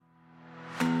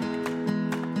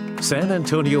San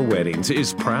Antonio Weddings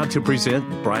is proud to present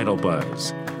Bridal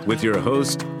Buzz with your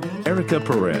host, Erica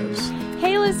Perez.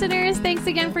 Hey listeners, thanks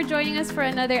again for joining us for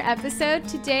another episode.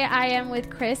 Today I am with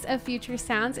Chris of Future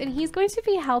Sounds, and he's going to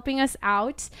be helping us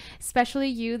out, especially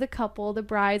you, the couple, the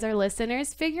brides, our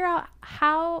listeners, figure out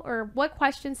how or what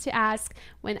questions to ask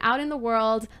when out in the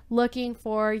world looking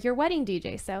for your wedding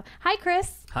DJ. So, hi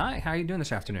Chris. Hi, how are you doing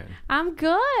this afternoon? I'm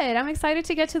good. I'm excited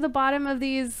to get to the bottom of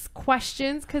these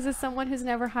questions because as someone who's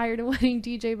never hired a wedding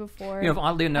DJ before. You know,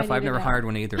 oddly enough, I've never hired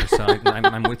one either, so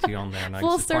I'm with you on that. And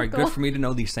Full it's probably circle. good for me to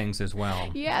know these things as well.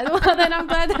 Yeah, well then I'm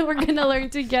glad that we're going to learn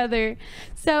together.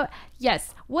 So,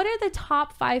 yes, what are the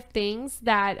top 5 things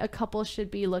that a couple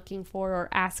should be looking for or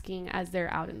asking as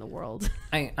they're out in the world?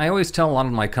 I always tell a lot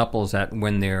of my couples that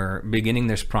when they're beginning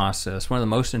this process, one of the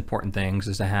most important things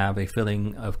is to have a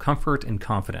feeling of comfort and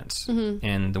confidence. Mm-hmm.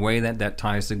 And the way that that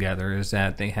ties together is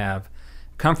that they have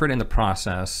comfort in the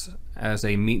process as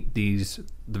they meet the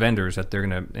vendors that they're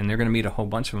going to meet a whole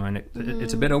bunch of them. And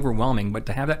it's a bit overwhelming, but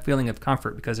to have that feeling of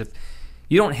comfort, because if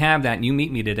you don't have that and you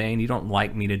meet me today and you don't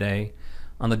like me today,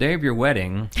 on the day of your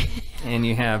wedding, and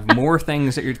you have more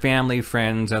things that your family,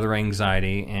 friends, other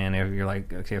anxiety, and if you're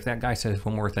like, okay, if that guy says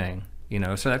one more thing, you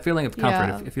know, so that feeling of comfort,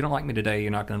 Yeah. if you don't like me today,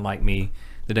 you're not going to like me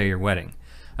the day of your wedding.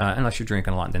 Unless you're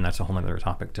drinking a lot, then that's a whole other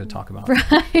topic to talk about.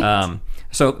 Right. And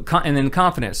then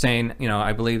confidence, saying, you know,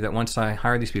 I believe that once I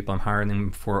hire these people, I'm hiring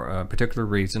them for a particular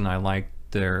reason. I like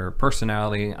their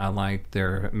personality. I like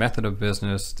their method of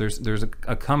business. There's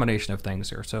a combination of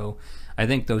things here. So I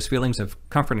think those feelings of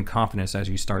comfort and confidence as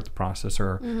you start the process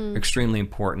are extremely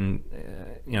important.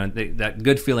 You know, that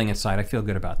good feeling inside, I feel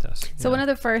good about this. So one of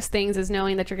the first things is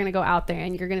knowing that you're going to go out there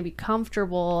and you're going to be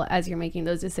comfortable as you're making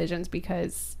those decisions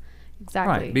because...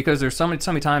 Exactly. Right, because there's so many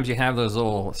times you have those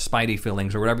little spidey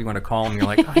feelings or whatever you want to call them. You're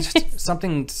like,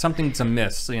 something's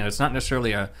amiss. You know, it's not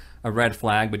necessarily a red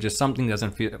flag, but just something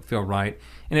doesn't feel right.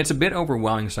 And it's a bit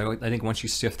overwhelming. So I think once you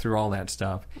sift through all that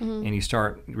stuff and you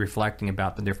start reflecting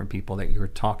about the different people that you're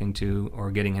talking to or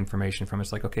getting information from,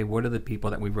 it's like, okay, what are the people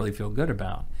that we really feel good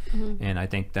about? And I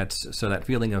think that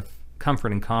feeling of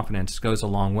comfort and confidence goes a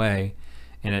long way,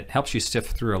 and it helps you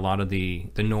sift through a lot of the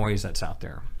noise that's out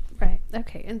there. Right.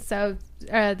 Okay. And so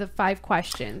the 5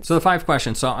 questions. So the 5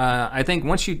 questions. So I think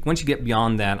once you get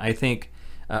beyond that, I think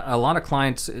a lot of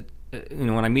clients, you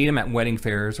know, when I meet them at wedding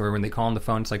fairs or when they call on the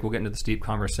phone, it's like we'll get into this deep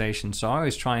conversation. So I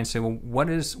always try and say, well, what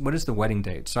is the wedding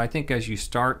date? So I think as you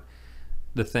start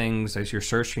the things, as you're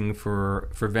searching for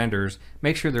vendors,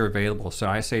 make sure they're available. So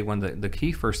I say one of the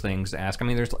key first things to ask. I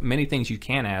mean, there's many things you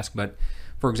can ask, but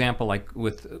for example, like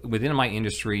within my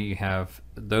industry, you have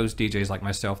those DJs like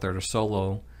myself that are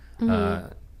solo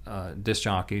disc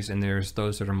jockeys, and there's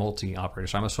those that are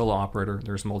multi-operators. So I'm a solo operator.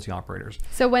 There's multi-operators.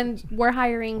 So when we're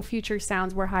hiring Future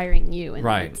Sounds, we're hiring you. And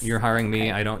Right. You're hiring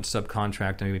me. I don't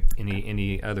subcontract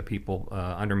any other people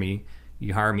under me.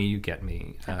 You hire me, you get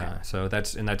me. Okay. So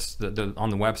that's the on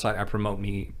the website. I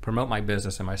promote my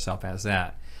business and myself as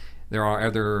that. There are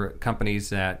other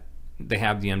companies that they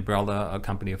have the umbrella, a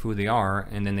company of who they are,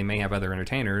 and then they may have other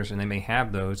entertainers, and they may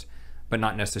have those. But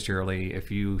not necessarily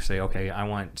if you say, okay, I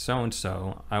want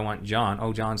so-and-so, I want John.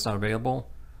 Oh, John's not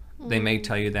available. They may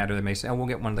tell you that, or they may say, oh, we'll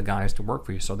get one of the guys to work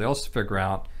for you. So they'll figure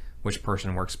out which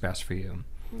person works best for you.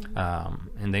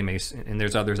 And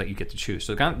there's others that you get to choose.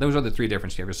 So those are the 3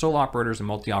 differences. You have your solo operators and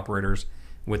multi-operators.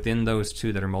 Within those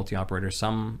 2 that are multi-operators,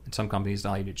 some companies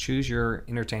allow you to choose your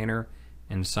entertainer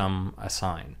and some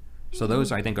assign. So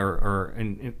those, I think,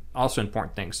 are also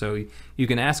important things. So you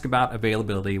can ask about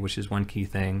availability, which is one key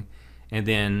thing. And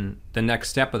then the next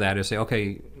step of that is say,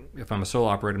 okay, if I'm a solo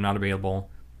operator, I'm not available.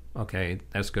 Okay,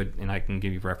 that's good, and I can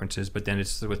give you references. But then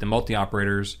it's with the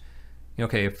multi-operators,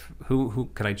 okay, who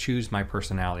could I choose my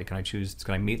personality? Can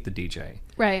I meet the DJ?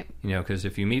 Right. You know, because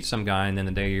if you meet some guy and then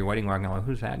the day of your wedding, you're like,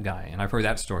 who's that guy? And I've heard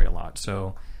that story a lot.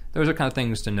 So those are kind of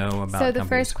things to know about. So the companies.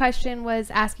 First question was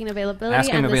asking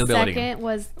availability, and the second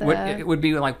was it would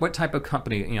be like, what type of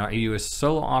company? You know, are you a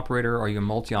solo operator or are you a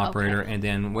multi-operator? Okay. And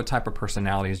then what type of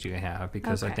personalities do you have?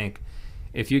 Because Okay. I think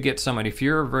if you get somebody, if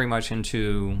you're very much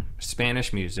into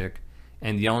Spanish music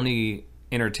and the only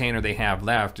entertainer they have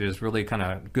left is really kind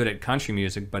of good at country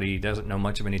music, but he doesn't know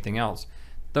much of anything else,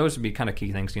 those would be kind of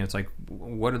key things. You know, it's like,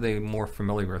 what are they more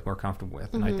familiar with, more comfortable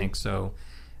with? And I think so.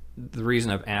 The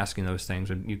reason of asking those things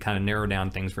would you kind of narrow down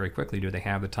things very quickly. Do they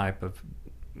have the type of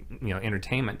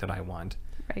entertainment that I want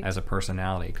as a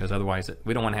personality? Because otherwise,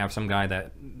 we don't want to have some guy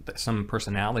some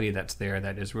personality that's there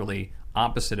that is really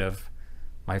opposite of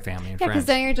my family and Yeah, because friends.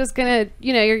 then you're just gonna,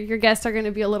 your guests are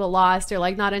gonna be a little lost or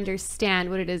like not understand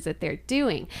what it is that they're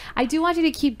doing. I do want you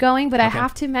to keep going, but I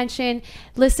have to mention,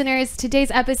 listeners,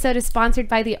 today's episode is sponsored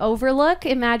by the Overlook.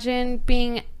 Imagine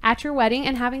being at your wedding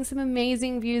and having some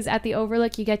amazing views at the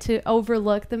Overlook. You get to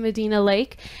overlook the Medina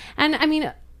Lake, and I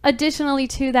mean, additionally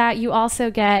to that, you also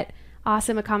get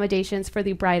awesome accommodations for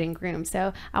the bride and groom.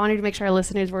 So I wanted to make sure our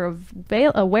listeners were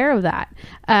aware of that.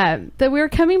 That we're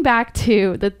coming back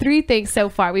to the 3 things so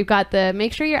far. We've got the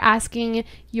make sure you're asking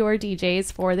your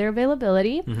DJs for their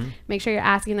availability. Make sure you're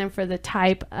asking them for the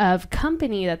type of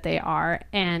company that they are,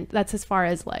 and that's as far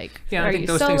as like, yeah, I think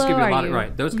those things give you a lot of,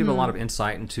 right. Those give a lot of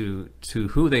insight into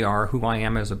who they are, who I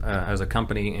am as a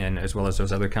company, and as well as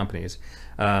those other companies.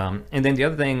 And then the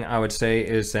other thing I would say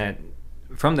is that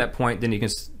from that point, then you can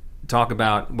talk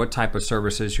about what type of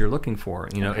services you're looking for.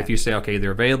 If you say, okay,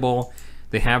 they're available,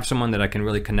 they have someone that I can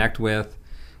really connect with,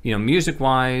 music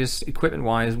wise, equipment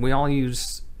wise, we all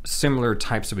use similar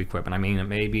types of equipment. I mean, it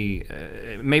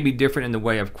may be different in the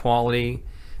way of quality,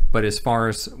 but as far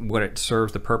as what it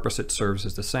serves, the purpose it serves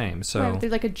is the same. So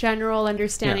there's like a general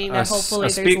understanding that hopefully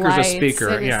there's speaker's lights a speaker.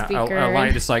 and Yeah, a speaker. a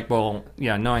light is like,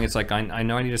 knowing it's like I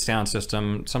know I need a sound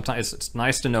system. Sometimes it's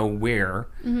nice to know where.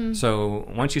 So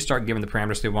once you start giving the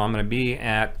parameters, say, well, I'm going to be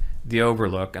at the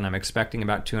Overlook and I'm expecting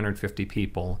about 250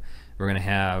 people. We're going to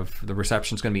have the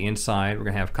reception's going to be inside. We're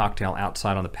going to have cocktail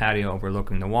outside on the patio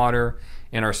overlooking the water.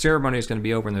 And our ceremony is going to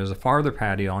be over, and there's a farther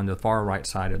patio on the far right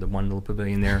side of the one little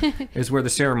pavilion there is where the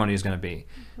ceremony is going to be.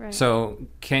 Right. So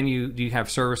do you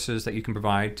have services that you can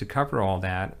provide to cover all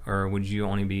that, or would you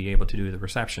only be able to do the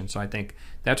reception? So I think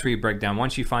that's where you break down.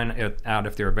 Once you find out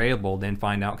if they're available, then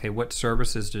find out, okay, what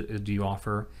services do you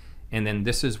offer? And then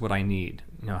this is what I need.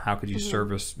 How could you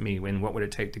service me, and what would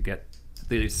it take to get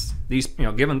these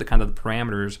given the kind of the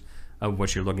parameters of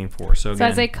what you're looking for. So again,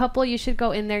 as a couple, you should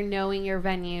go in there knowing your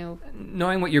venue.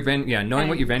 Knowing what your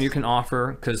venue can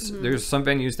offer, because there's some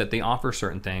venues that they offer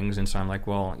certain things, and so I'm like,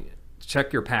 well,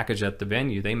 check your package at the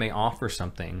venue. They may offer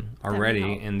something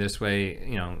already, and this way,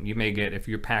 you may get, if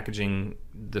you're packaging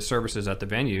the services at the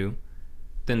venue,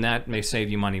 then that may save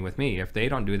you money with me. If they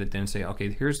don't do that, then say, okay,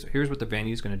 here's what the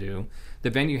venue's going to do. The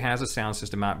venue has a sound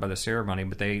system out by the ceremony,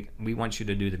 but we want you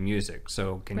to do the music.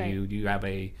 So do you have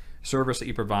a service that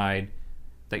you provide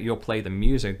that you'll play the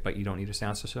music, but you don't need a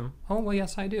sound system? Oh, well,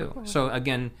 yes, I do. Cool. So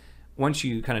again, once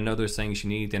you kind of know those things you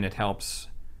need, then it helps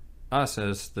us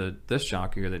as the disc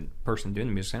jockey or the person doing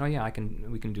the music saying, oh yeah,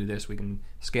 we can do this. We can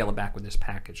scale it back with this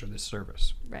package or this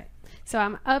service. Right. So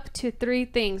I'm up to 3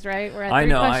 things, right? We're at 3 I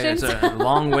know. questions. It's a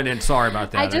long-winded. Sorry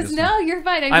about that. I just know you're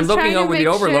fine. I'm just looking over the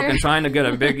Overlook sure. and trying to get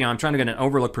a big. I'm trying to get an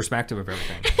Overlook perspective of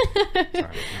everything.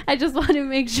 Sorry. I just want to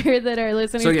make sure that our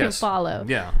listeners can follow.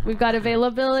 Yeah. We've got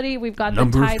availability. We've got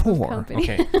Number the type 4. of company.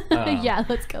 Okay. Yeah,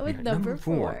 let's go with number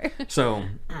 4. So,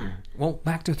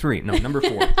 back to 3. No, number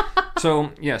 4.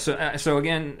 So yeah. So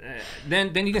again,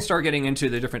 then you can start getting into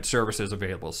the different services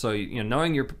available. So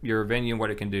knowing your venue and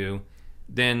what it can do.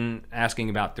 Then asking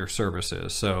about their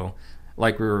services. So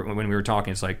like when we were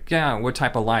talking, it's like, yeah, what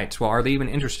type of lights? Well, are they even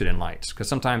interested in lights? Because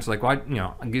sometimes like, well,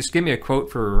 just give me a quote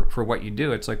for what you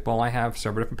do. It's like, well, I have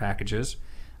several different packages.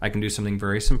 I can do something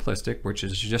very simplistic, which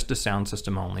is just a sound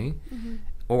system only,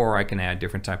 or I can add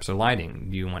different types of lighting.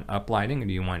 Do you want up lighting, or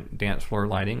do you want dance floor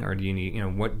lighting, or do you need,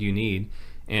 what do you need?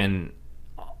 And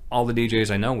all the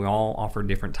DJs I know, we all offer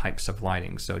different types of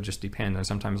lighting. So it just depends. And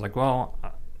sometimes like, well,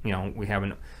 we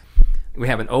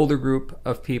have an older group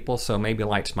of people, so maybe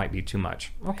lights might be too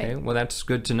much. Okay, well, that's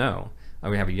good to know.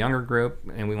 We have a younger group,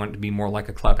 and we want it to be more like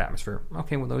a club atmosphere.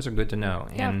 Okay, well, those are good to know.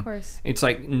 Yeah, and of course. It's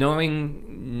like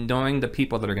knowing the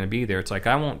people that are going to be there. It's like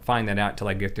I won't find that out till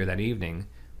I get there that evening.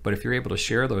 But if you're able to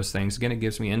share those things, again, it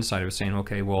gives me insight of saying,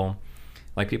 okay, well,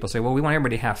 like people say, well, we want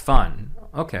everybody to have fun.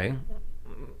 Okay,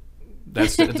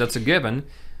 that's a given.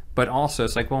 But also,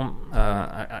 it's like, well,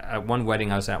 at one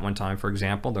wedding I was at one time, for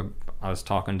example, I was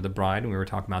talking to the bride, and we were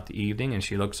talking about the evening, and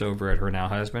she looks over at her now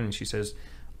husband, and she says,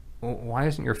 well, why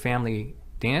isn't your family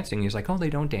dancing? He's like, oh, they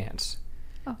don't dance.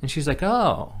 Oh. And she's like,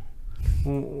 oh,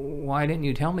 well, why didn't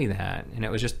you tell me that? And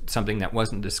it was just something that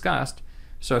wasn't discussed.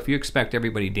 So if you expect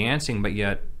everybody dancing, but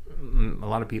yet a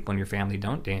lot of people in your family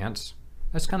don't dance,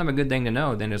 that's kind of a good thing to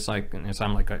know. Then it's like, and so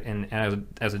I'm like, and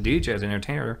as a DJ, as an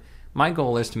entertainer, my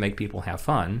goal is to make people have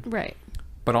fun. Right.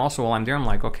 But also while I'm there, I'm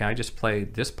like, okay, I just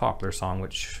played this popular song,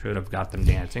 which should have got them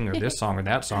dancing, or this song or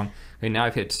that song. And now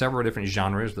I've hit several different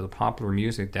genres of the popular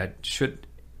music that should,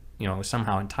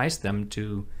 somehow entice them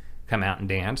to come out and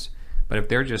dance. But if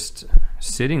they're just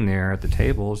sitting there at the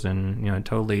tables and,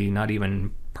 totally not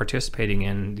even participating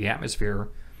in the atmosphere,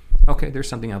 okay, there's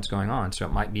something else going on. So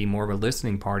it might be more of a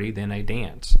listening party than a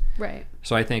dance. Right.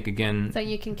 So I think, again... So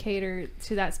you can cater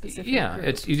to that specific group.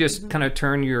 It's you just kind of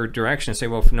turn your direction and say,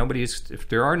 well, if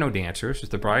there are no dancers, if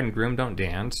the bride and groom don't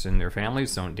dance and their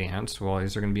families don't dance, well,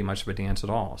 is there going to be much of a dance at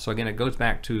all? So again, it goes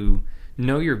back to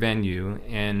know your venue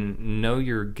and know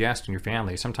your guest and your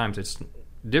family. Sometimes it's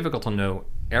difficult to know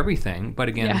everything, but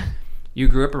again, you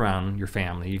grew up around your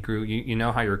family. You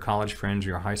know how your college friends,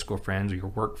 your high school friends, or your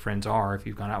work friends are if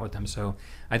you've gone out with them. So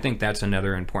I think that's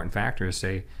another important factor to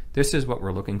say, this is what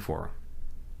we're looking for.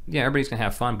 Yeah, everybody's going to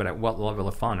have fun, but at what level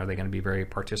of fun? Are they going to be very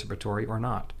participatory or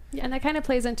not? Yeah, and that kind of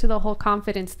plays into the whole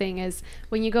confidence thing is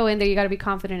when you go in there, you got to be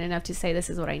confident enough to say, this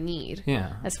is what I need.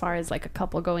 Yeah. As far as like a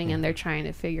couple going in, they're trying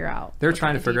to figure out. They're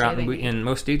trying to figure out, and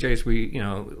most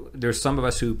DJs, there's some of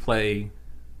us who play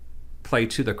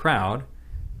to the crowd,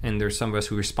 and there's some of us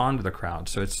who respond to the crowd.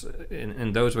 So it's,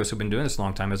 and those of us who've been doing this a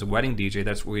long time, as a wedding DJ,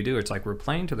 that's what we do. It's like we're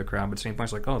playing to the crowd, but at the same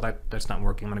point, it's like, oh, that's not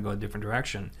working. I'm going to go a different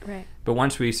direction. Right. But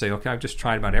once we say, okay, I've just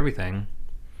tried about everything,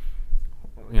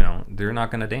 they're not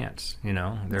going to dance.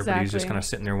 Everybody's just kind of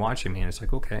sitting there watching me, and it's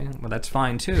like, okay, well, that's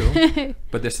fine too.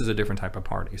 But this is a different type of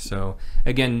party. So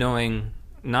again, knowing,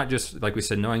 not just like we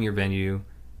said, knowing your venue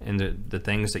and the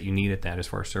things that you need at that as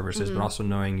far as services, but also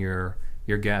knowing your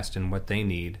guest and what they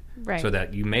need, so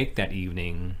that you make that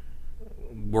evening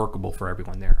workable for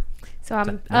everyone there. So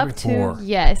I'm up to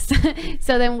yes.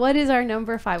 So then, what is our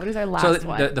number 5? What is our last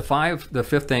one? The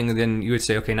fifth thing, then you would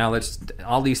say, okay, now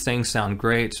all these things sound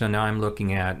great. So now I'm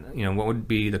looking at, what would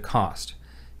be the cost?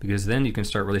 Because then you can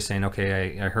start really saying,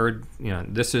 okay, I heard,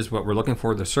 this is what we're looking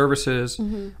for, the services.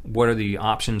 What are the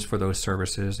options for those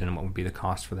services, and what would be the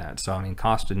cost for that? So,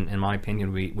 cost, in my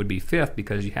opinion, would be fifth,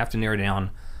 because you have to narrow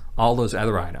down all those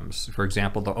other items. For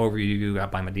example, the Overview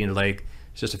out by Medina Lake,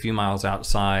 it's just a few miles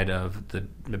outside of the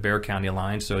Bexar County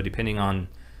line. So depending on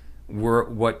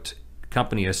what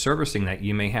company is servicing that,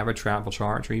 you may have a travel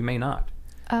charge or you may not.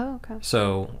 Oh, okay.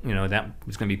 So, that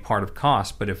is going to be part of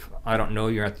cost. But if I don't know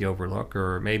you're at the Overlook,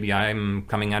 or maybe I'm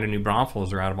coming out of New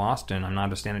Braunfels or out of Austin, I'm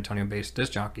not a San Antonio-based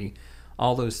disc jockey,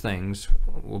 all those things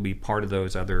will be part of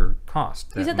those other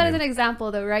costs. You said that as an example,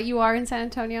 though, right? You are in San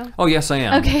Antonio? Oh, yes, I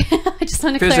am. Okay. I just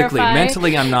want to physically, clarify.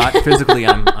 Mentally, I'm not. Physically,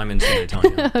 I'm in San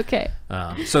Antonio. Okay.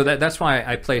 So that's why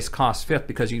I place cost fifth,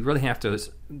 because you really have to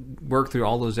work through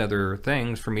all those other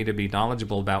things for me to be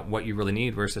knowledgeable about what you really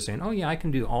need, versus saying, oh, yeah, I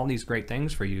can do all these great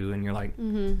things for you. And you're like,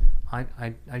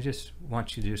 I just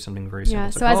want you to do something very simple. Yeah,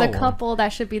 so as a couple, that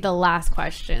should be the last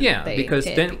question. Yeah, because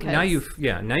now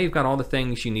you've got all the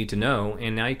things you need to know,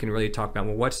 and now you can really talk about,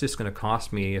 well, what's this going to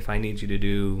cost me if I want you to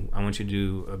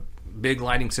do a big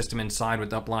lighting system inside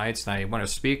with uplights, and I want a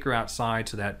speaker outside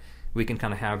so that we can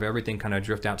kind of have everything kind of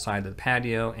drift outside the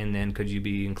patio, and then could you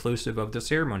be inclusive of the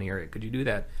ceremony area? Could you do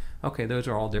that? Okay, those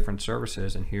are all different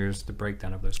services, and here's the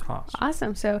breakdown of those costs.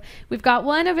 Awesome. So we've got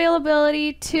 1,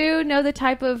 availability. 2, know the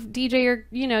type of DJ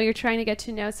you're trying to get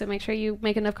to know. So make sure you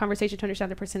make enough conversation to understand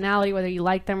their personality, whether you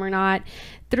like them or not.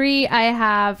 3, I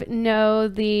have know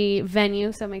the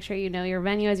venue. So make sure you know your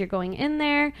venue as you're going in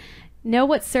there. Know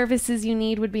what services you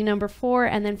need would be number 4,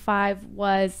 and then 5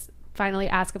 was finally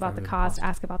ask about the cost,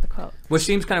 ask about the quote. Which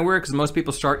seems kind of weird because most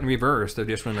people start in reverse. They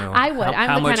just want to know. I would.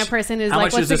 I'm the kind of person who's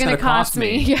like, what's it going to cost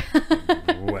me? Yeah.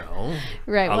 Well,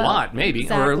 right, a lot maybe,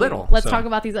 exactly. or a little. Let's talk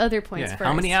about these other points first.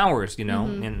 How many hours,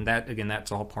 and that, again,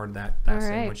 that's all part of that. That's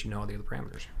once you know the other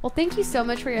parameters. Well, thank you so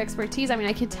much for your expertise.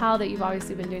 I can tell that you've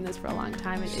obviously been doing this for a long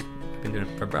time. I've been doing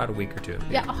it for about a week or 2.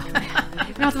 Yeah.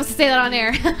 You're not supposed to say that on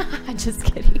air. I'm just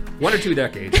kidding. 1 or 2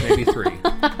 decades, maybe 3.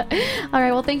 All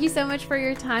right. Well, thank you so much for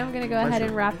your time. We're going to go ahead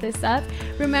and wrap this up.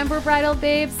 Remember, Bridal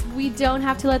Babes, we don't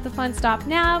have to let the fun stop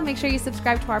now. Make sure you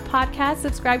subscribe to our podcast,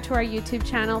 subscribe to our YouTube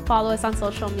channel, follow us on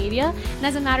social media. And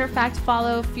as a matter of fact,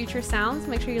 follow Future Sounds.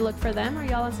 Make sure you look for them. Are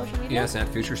y'all on social media? Yes, at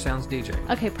Future Sounds DJ.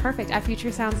 Okay, perfect. At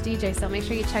Future Sounds DJ. So make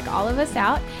sure you check all of us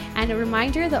out. And a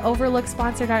reminder, the Overlook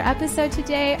sponsored our episode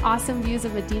today. Awesome views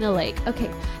of Medina Lake. Okay,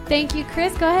 thank you,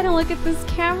 Chris. Go ahead and look at this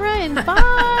camera, and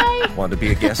bye. Want to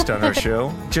be a guest on our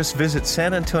show? Just visit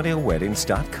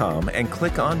sanantonioweddings.com and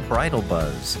click on Bridal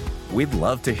Buzz. We'd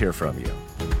love to hear from you.